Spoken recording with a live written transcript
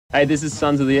Hey, this is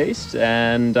Sons of the East,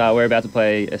 and we're about to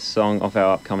play a song off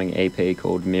our upcoming EP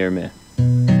called Miramare.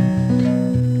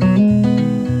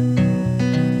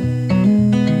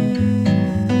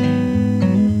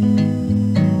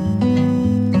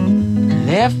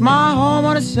 Left my home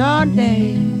on a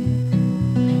Sunday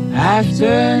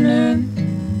afternoon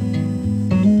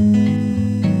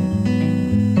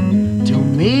to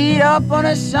meet up on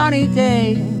a sunny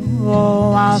day.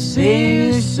 Oh, I'll see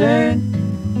you soon.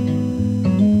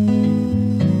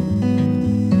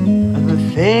 The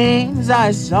things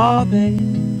I saw there,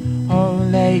 oh,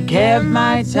 they kept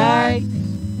my tight.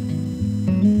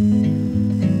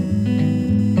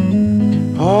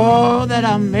 All that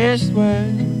I missed were,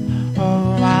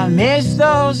 oh, I miss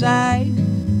those eyes.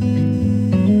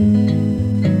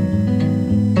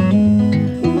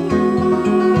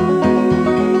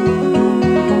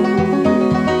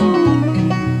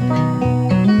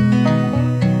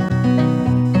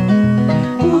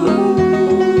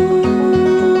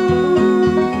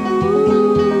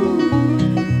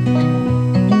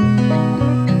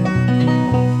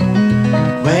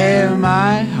 Wear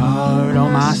my heart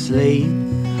on my sleeve,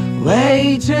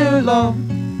 way too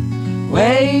long,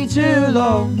 way too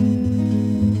long.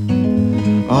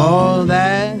 All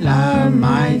that I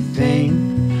might think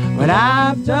what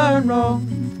I've done wrong,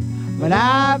 what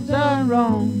I've done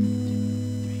wrong.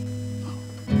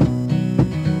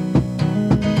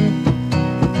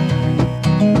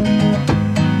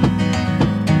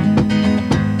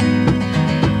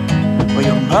 Well,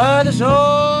 your mother's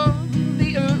on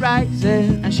the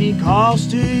horizon and she calls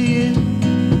to you,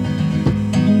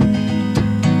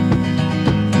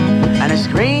 and it's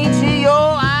green to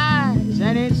your eyes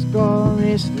and it's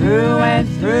glorious through and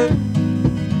through.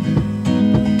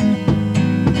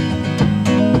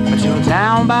 But you're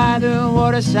down by the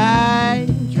waterside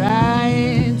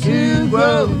trying to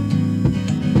grow.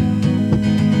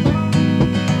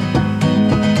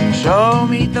 Show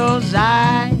me those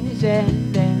eyes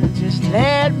and then just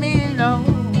let me know.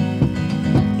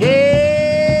 Yeah.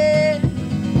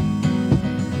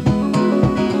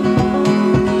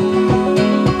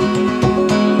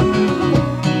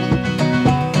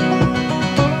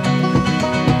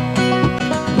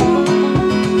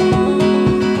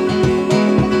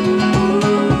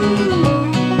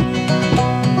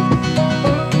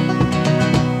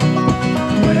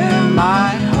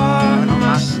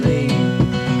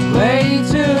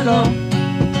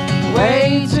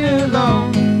 Way too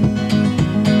long.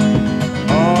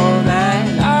 All that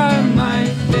I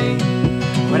might think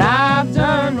what I've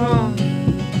done wrong,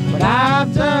 what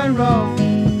I've done wrong.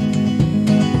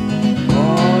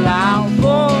 Call out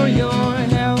for your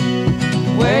help,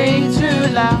 way too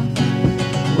loud,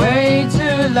 way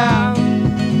too loud.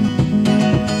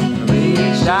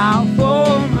 Reach out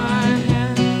for my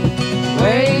hand,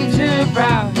 way too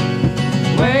proud,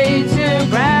 way